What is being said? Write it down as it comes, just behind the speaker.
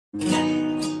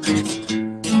Brown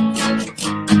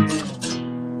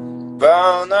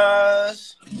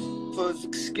eyes,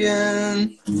 perfect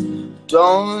skin,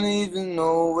 don't even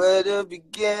know where to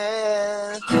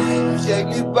begin. You take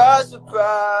me by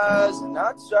surprise, and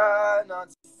I try not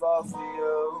to fall for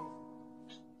you.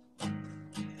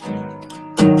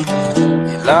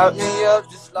 You light me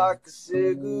up just like a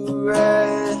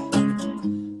cigarette,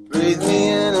 breathe me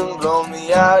in and blow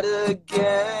me out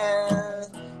again.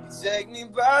 You take me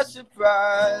by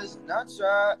surprise, and I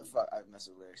try, fuck, I messed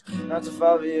with lyrics, not to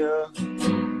fall for you.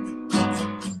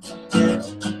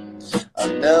 I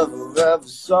never ever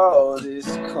saw this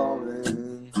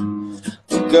coming,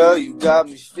 but girl, you got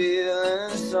me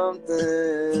feeling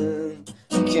something.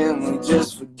 Can we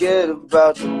just forget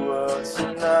about the world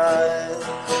tonight?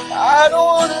 I don't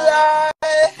wanna lie,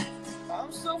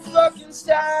 I'm so fucking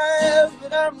tired,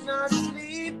 but I'm not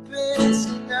sleeping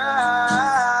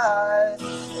tonight.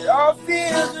 It all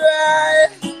feels right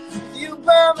with you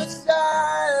by my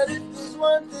side. If there's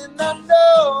one thing I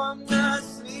know, I'm not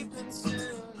sleeping tonight.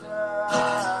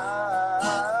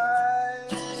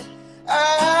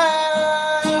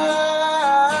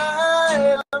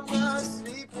 I'm not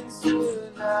sleeping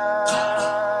tonight.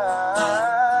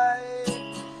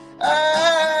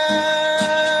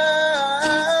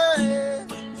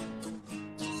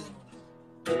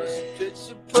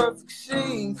 Picture perfect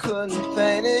scene, couldn't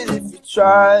paint it if you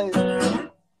tried.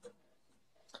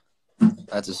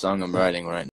 That's a song I'm writing right now.